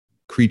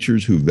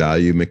creatures who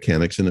value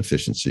mechanics and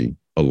efficiency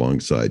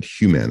alongside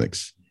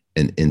humanics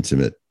and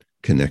intimate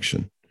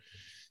connection.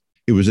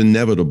 It was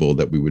inevitable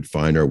that we would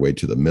find our way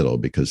to the middle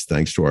because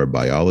thanks to our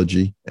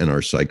biology and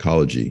our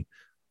psychology,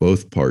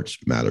 both parts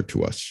matter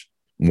to us.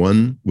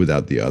 One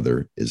without the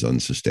other is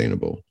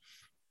unsustainable.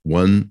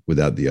 One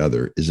without the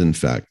other is, in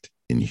fact,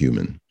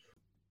 inhuman.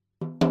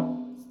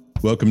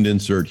 Welcome to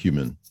Insert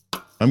Human.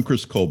 I'm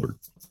Chris Colbert.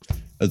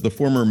 As the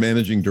former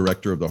managing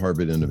director of the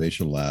Harvard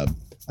Innovation Lab,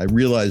 I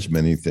realized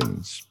many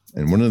things.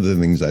 And one of the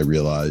things I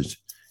realized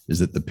is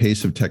that the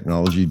pace of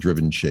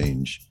technology-driven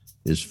change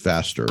is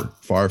faster,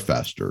 far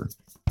faster,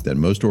 than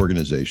most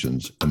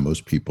organizations and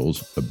most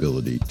people's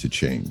ability to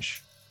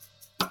change.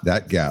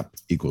 That gap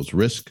equals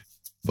risk,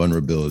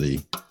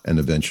 vulnerability, and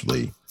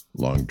eventually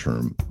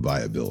long-term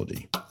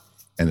viability.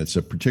 And it's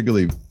a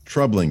particularly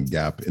troubling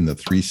gap in the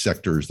three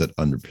sectors that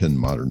underpin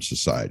modern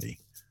society: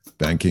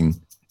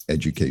 banking,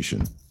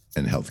 education,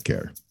 and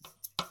healthcare.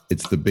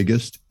 It's the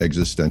biggest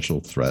existential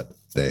threat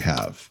they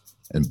have,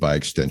 and by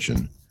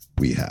extension,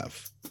 we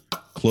have.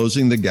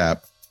 Closing the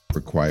gap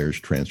requires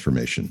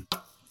transformation,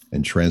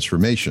 and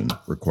transformation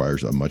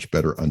requires a much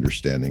better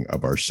understanding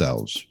of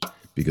ourselves,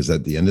 because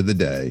at the end of the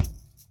day,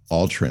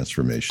 all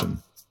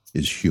transformation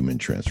is human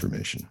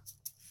transformation.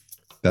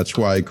 That's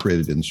why I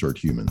created Insert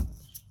Human,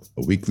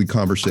 a weekly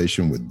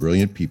conversation with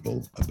brilliant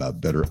people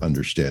about better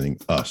understanding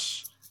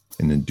us,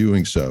 and in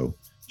doing so,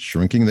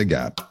 shrinking the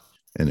gap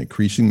and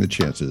increasing the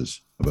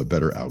chances of a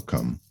better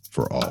outcome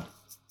for all.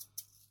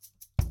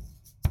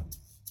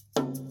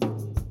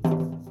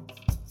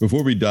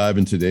 Before we dive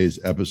into today's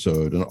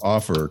episode, an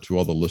offer to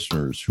all the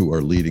listeners who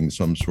are leading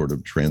some sort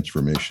of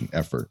transformation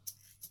effort.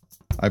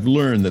 I've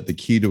learned that the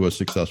key to a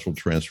successful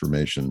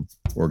transformation,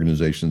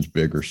 organizations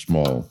big or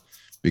small,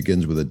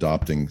 begins with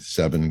adopting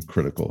 7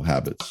 critical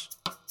habits.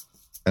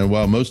 And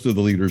while most of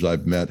the leaders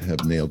I've met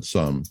have nailed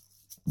some,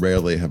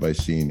 rarely have I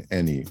seen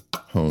any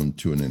honed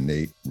to an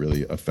innate,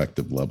 really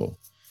effective level.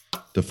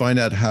 To find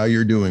out how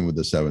you're doing with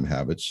the 7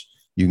 habits,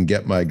 you can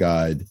get my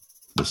guide,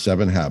 The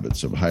 7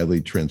 Habits of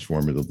Highly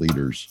Transformative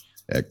Leaders,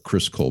 at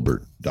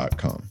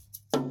chriscolbert.com.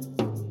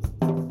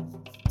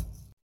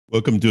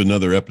 Welcome to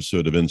another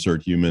episode of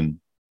Insert Human.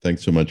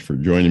 Thanks so much for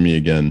joining me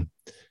again.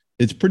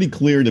 It's pretty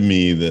clear to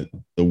me that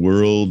the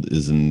world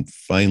is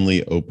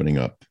finally opening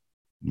up.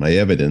 My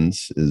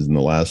evidence is in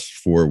the last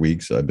 4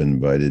 weeks, I've been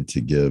invited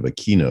to give a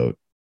keynote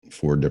in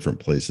 4 different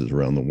places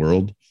around the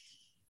world: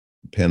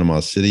 Panama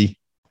City,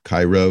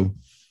 Cairo,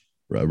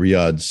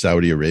 Riyadh,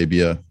 Saudi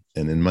Arabia,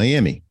 and in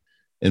Miami.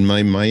 In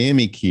my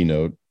Miami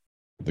keynote,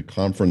 the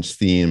conference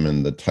theme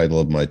and the title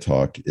of my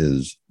talk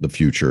is "The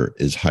Future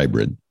is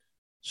Hybrid."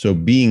 So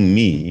being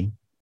me,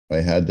 I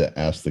had to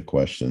ask the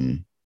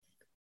question,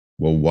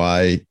 well,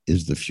 why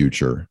is the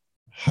future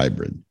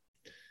hybrid?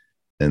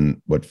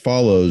 And what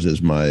follows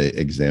is my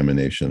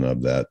examination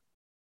of that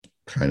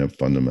kind of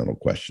fundamental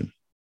question.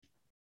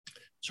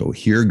 So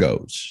here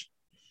goes.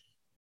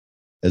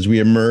 As we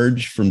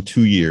emerge from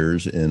 2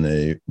 years in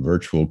a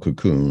virtual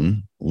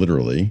cocoon,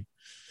 literally,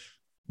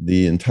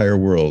 the entire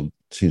world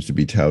seems to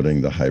be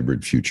touting the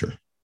hybrid future,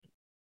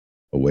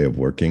 a way of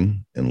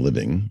working and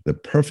living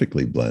that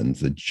perfectly blends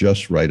the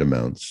just right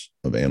amounts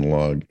of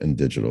analog and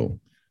digital,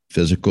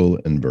 physical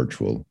and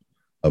virtual,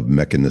 of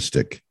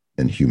mechanistic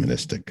and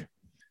humanistic.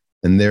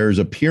 And there's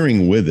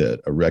appearing with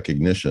it a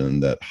recognition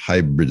that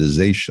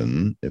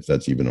hybridization, if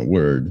that's even a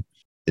word,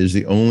 is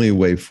the only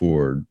way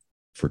forward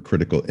for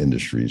critical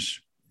industries,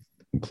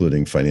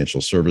 including financial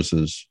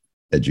services,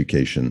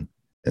 education,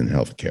 and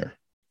healthcare.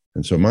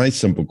 And so my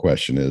simple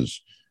question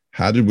is,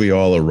 how did we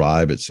all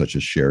arrive at such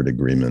a shared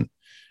agreement?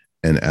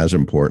 And as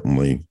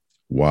importantly,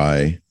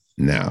 why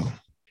now?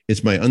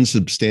 It's my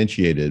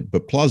unsubstantiated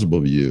but plausible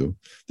view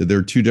that there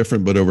are 2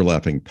 different but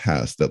overlapping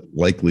paths that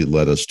likely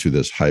led us to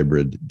this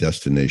hybrid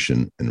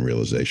destination and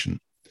realization.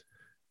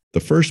 The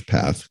first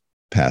path,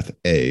 path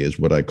A, is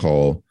what I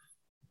call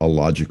a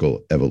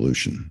logical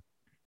evolution.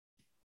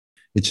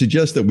 It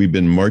suggests that we've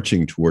been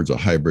marching towards a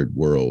hybrid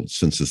world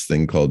since this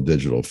thing called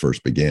digital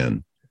first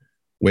began.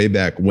 Way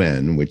back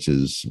when, which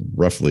is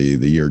roughly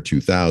the year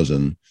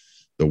 2000,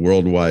 the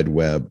World Wide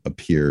Web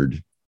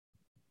appeared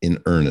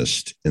in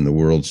earnest in the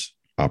world's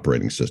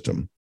operating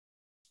system.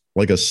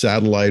 Like a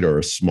satellite or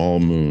a small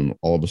moon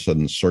all of a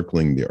sudden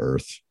circling the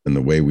Earth and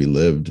the way we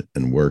lived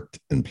and worked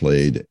and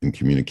played and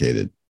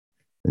communicated.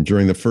 And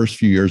during the first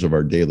few years of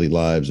our daily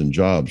lives and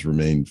jobs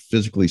remained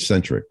physically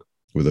centric,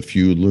 with a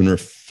few lunar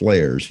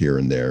flares here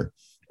and there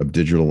of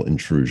digital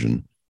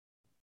intrusion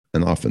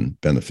and often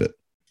benefit.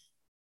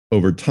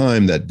 Over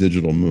time, that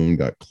digital moon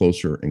got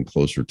closer and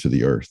closer to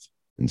the Earth,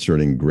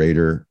 inserting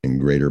greater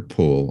and greater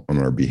pull on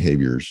our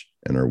behaviors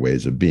and our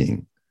ways of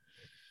being.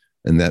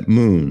 And that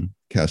moon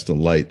cast a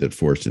light that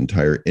forced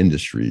entire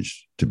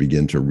industries to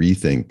begin to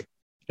rethink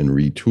and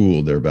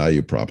retool their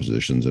value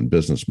propositions and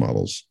business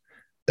models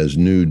as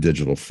new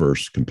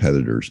digital-first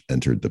competitors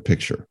entered the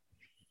picture.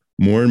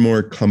 More and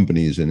more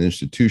companies and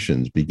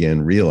institutions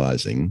began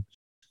realizing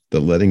that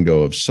letting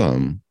go of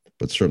some,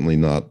 but certainly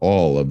not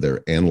all, of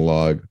their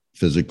analog,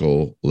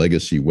 physical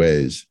legacy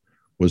ways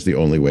was the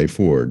only way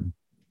forward,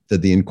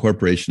 that the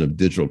incorporation of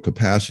digital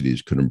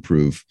capacities could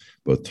improve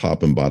both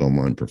top and bottom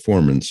line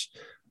performance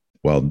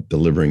while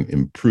delivering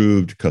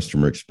improved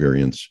customer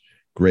experience,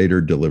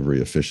 greater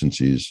delivery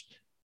efficiencies,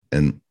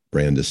 and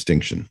brand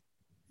distinction.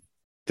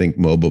 Think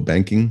mobile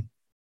banking,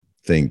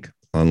 think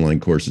online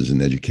courses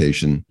in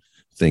education,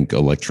 think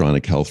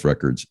electronic health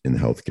records in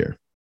healthcare.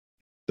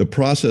 The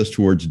process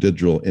towards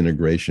digital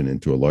integration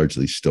into a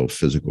largely still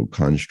physical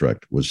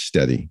construct was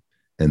steady.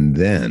 And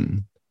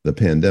then the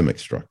pandemic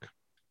struck.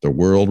 The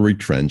world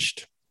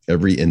retrenched.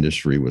 Every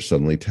industry was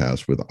suddenly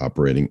tasked with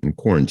operating in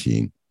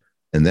quarantine.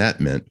 And that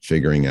meant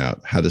figuring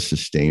out how to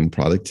sustain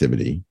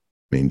productivity,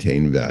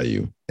 maintain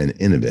value, and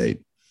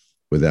innovate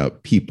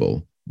without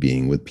people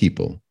being with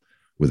people,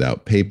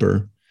 without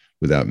paper,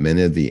 without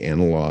many of the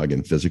analog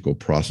and physical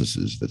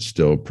processes that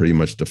still pretty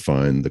much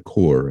define the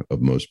core of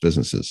most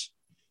businesses.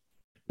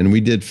 And we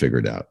did figure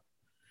it out.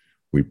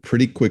 We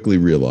pretty quickly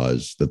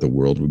realized that the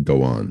world would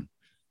go on,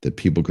 that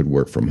people could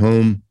work from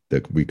home,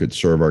 that we could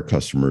serve our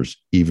customers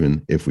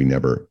even if we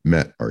never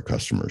met our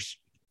customers.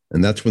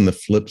 And that's when the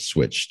flip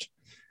switched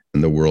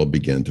and the world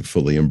began to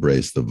fully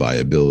embrace the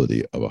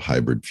viability of a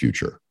hybrid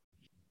future.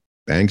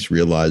 Banks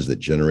realized that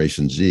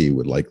Generation Z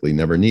would likely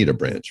never need a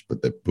branch,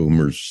 but that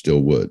boomers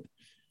still would.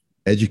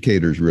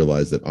 Educators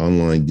realized that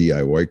online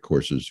DIY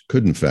courses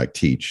could in fact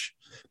teach,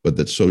 but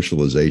that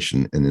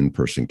socialization and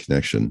in-person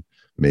connection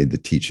made the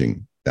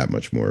teaching that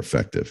much more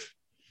effective.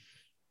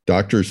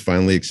 Doctors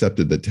finally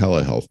accepted that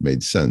telehealth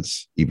made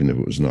sense, even if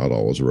it was not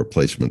always a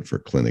replacement for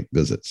clinic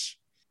visits.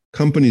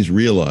 Companies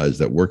realized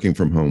that working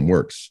from home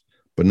works,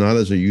 but not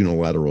as a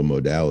unilateral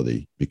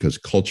modality, because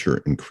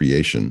culture and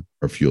creation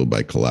are fueled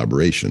by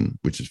collaboration,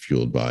 which is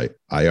fueled by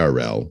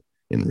IRL,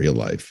 in real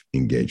life,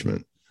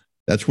 engagement.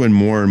 That's when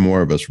more and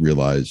more of us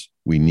realized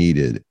we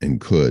needed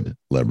and could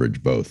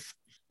leverage both,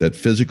 that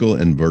physical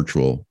and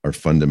virtual are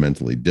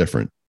fundamentally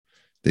different,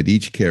 that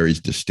each carries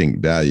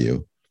distinct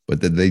value,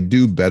 but that they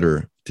do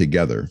better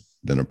together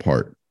than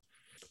apart.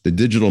 The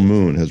digital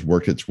moon has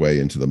worked its way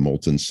into the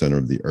molten center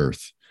of the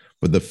earth,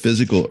 but the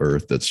physical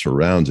earth that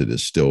surrounds it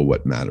is still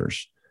what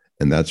matters.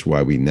 And that's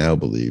why we now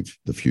believe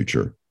the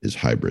future is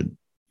hybrid.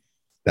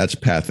 That's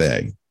path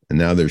A. And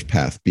now there's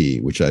path B,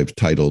 which I've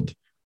titled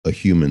A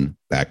Human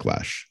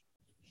Backlash.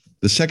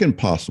 The second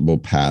possible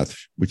path,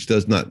 which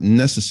does not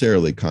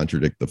necessarily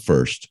contradict the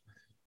first,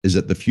 is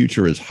that the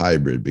future is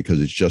hybrid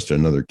because it's just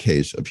another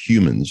case of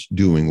humans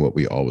doing what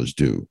we always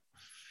do.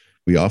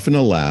 We often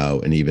allow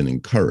and even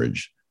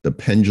encourage the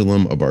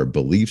pendulum of our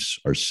beliefs,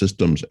 our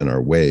systems, and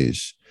our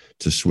ways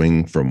to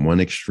swing from one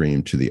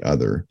extreme to the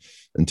other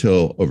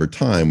until over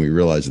time we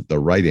realize that the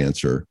right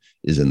answer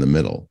is in the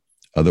middle,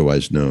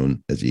 otherwise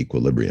known as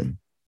equilibrium.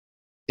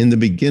 In the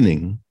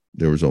beginning,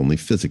 there was only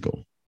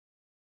physical: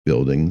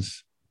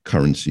 buildings,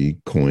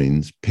 currency,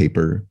 coins,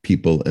 paper,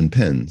 people, and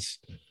pens.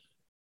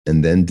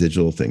 And then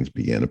digital things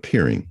began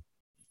appearing.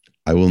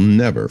 I will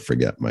never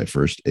forget my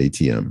first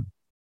ATM.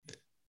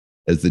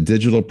 As the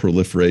digital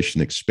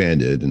proliferation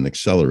expanded and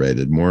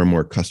accelerated, more and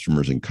more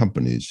customers and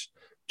companies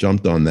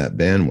jumped on that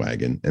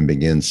bandwagon and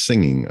began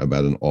singing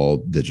about an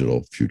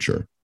all-digital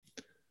future.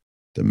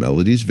 The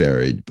melodies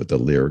varied, but the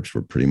lyrics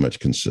were pretty much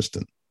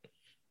consistent.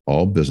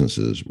 All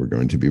businesses were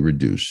going to be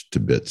reduced to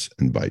bits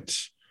and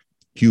bytes.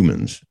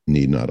 Humans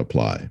need not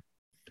apply.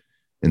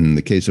 And in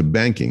the case of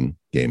banking,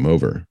 game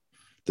over.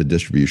 The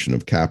distribution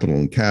of capital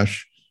and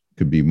cash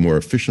could be more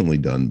efficiently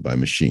done by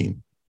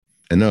machine.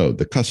 And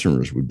the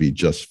customers would be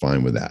just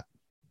fine with that.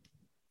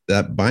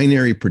 That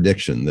binary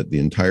prediction that the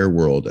entire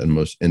world and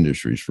most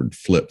industries would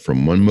flip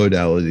from one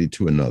modality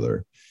to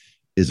another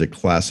is a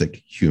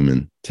classic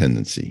human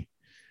tendency.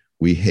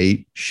 We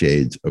hate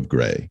shades of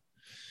gray.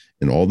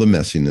 In all the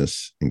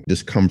messiness and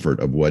discomfort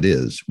of what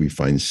is, we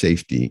find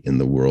safety in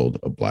the world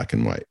of black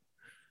and white.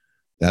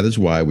 That is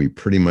why we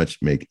pretty much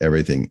make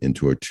everything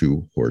into a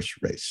two-horse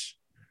race.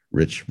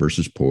 Rich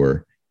versus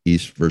poor,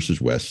 East versus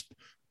West,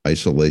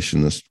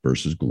 isolationist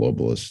versus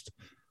globalist.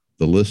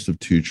 The list of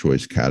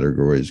two-choice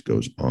categories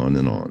goes on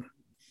and on.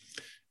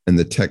 And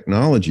the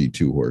technology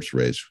two-horse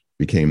race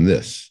became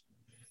this: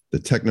 the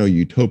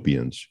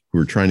techno-utopians who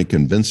are trying to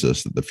convince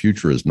us that the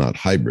future is not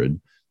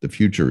hybrid, the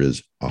future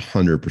is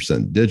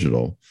 100%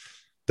 digital,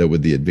 that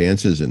with the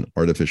advances in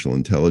artificial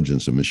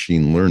intelligence and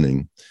machine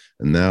learning,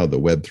 and now the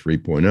Web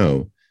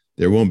 3.0,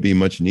 there won't be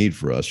much need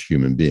for us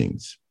human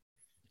beings.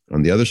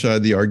 On the other side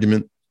of the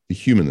argument, the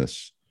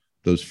humanists,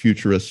 those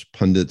futurists,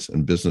 pundits,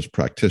 and business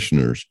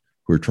practitioners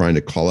who are trying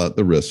to call out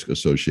the risk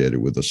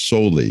associated with a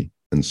solely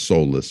and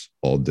soulless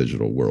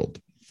all-digital world.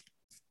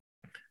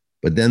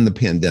 But then the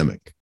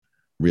pandemic,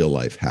 real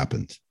life,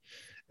 happened.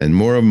 And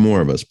more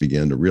of us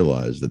began to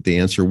realize that the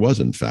answer was,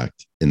 in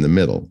fact, in the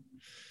middle.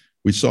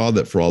 We saw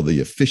that for all the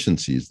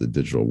efficiencies the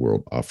digital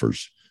world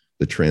offers,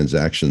 the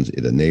transactions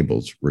it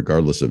enables,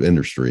 regardless of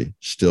industry,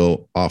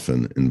 still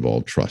often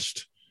involve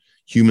trust.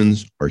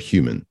 Humans are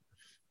human,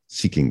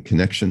 seeking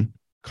connection,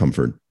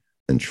 comfort,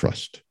 and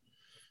trust.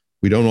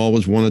 We don't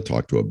always want to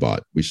talk to a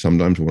bot. We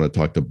sometimes want to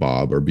talk to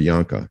Bob or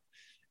Bianca.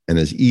 And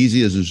as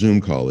easy as a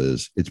Zoom call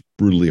is, it's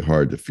brutally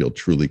hard to feel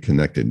truly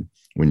connected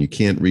when you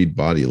can't read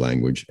body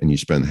language and you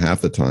spend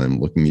half the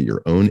time looking at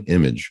your own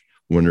image,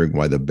 wondering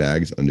why the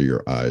bags under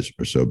your eyes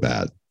are so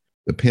bad.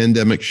 The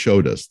pandemic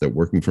showed us that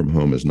working from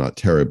home is not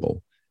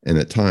terrible, and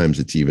at times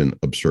it's even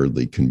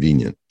absurdly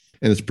convenient.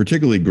 And it's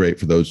particularly great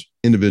for those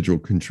individual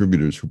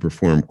contributors who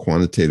perform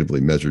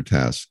quantitatively measured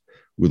tasks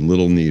with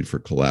little need for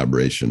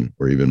collaboration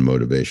or even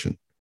motivation.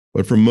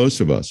 But for most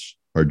of us,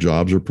 our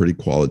jobs are pretty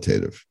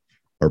qualitative.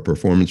 Our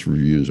performance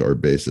reviews are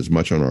based as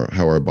much on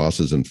how our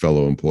bosses and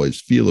fellow employees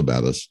feel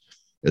about us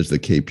as the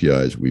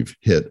KPIs we've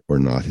hit or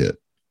not hit.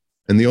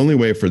 And the only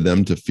way for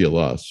them to feel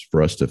us,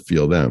 for us to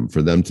feel them,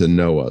 for them to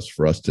know us,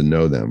 for us to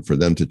know them, for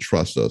them to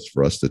trust us,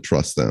 for us to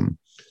trust them,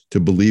 to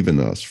believe in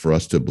us, for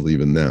us to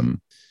believe in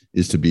them,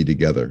 is to be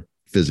together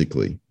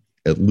physically,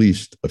 at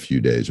least a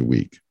few days a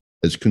week.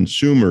 As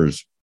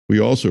consumers, we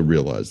also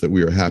realize that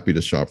we are happy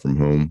to shop from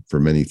home for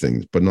many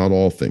things, but not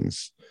all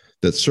things,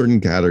 that certain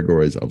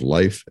categories of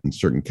life and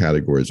certain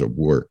categories of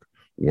work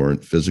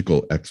warrant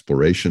physical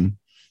exploration,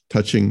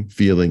 touching,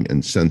 feeling,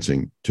 and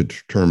sensing to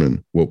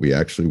determine what we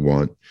actually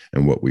want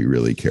and what we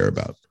really care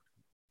about.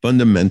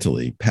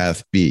 Fundamentally,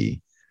 Path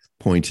B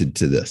pointed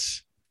to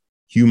this.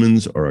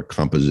 Humans are a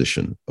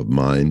composition of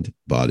mind,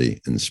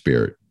 body, and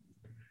spirit.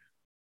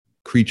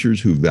 Creatures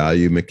who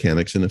value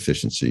mechanics and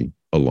efficiency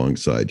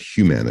alongside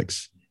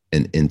humanics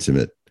and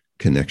intimate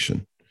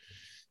connection.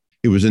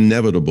 It was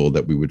inevitable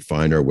that we would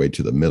find our way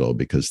to the middle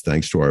because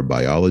thanks to our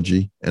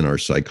biology and our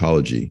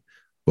psychology,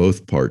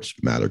 both parts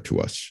matter to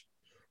us.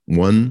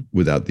 One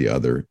without the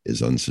other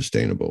is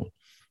unsustainable.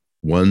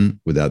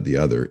 One without the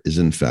other is,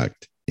 in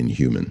fact,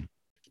 inhuman.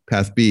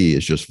 Path B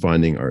is just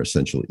finding our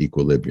essential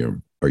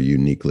equilibrium, our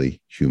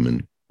uniquely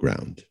human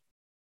ground.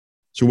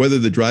 So whether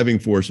the driving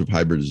force of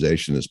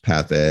hybridization is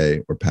Path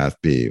A or Path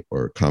B,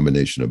 or a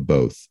combination of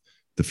both,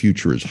 the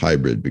future is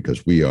hybrid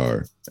because we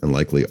are, and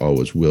likely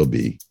always will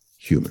be,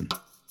 human.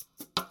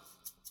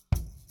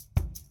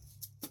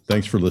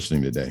 Thanks for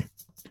listening today.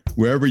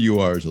 Wherever you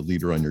are as a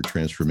leader on your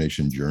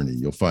transformation journey,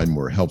 you'll find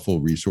more helpful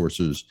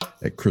resources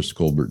at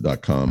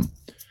chriscolbert.com.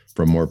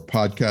 From more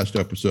podcast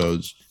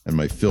episodes and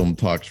my film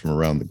talks from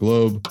around the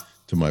globe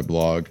to my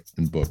blog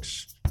and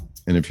books.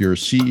 And if you're a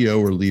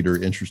CEO or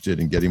leader interested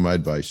in getting my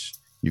advice,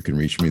 you can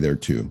reach me there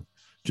too.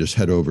 Just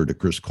head over to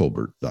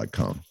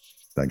chriscolbert.com.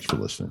 Thanks for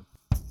listening.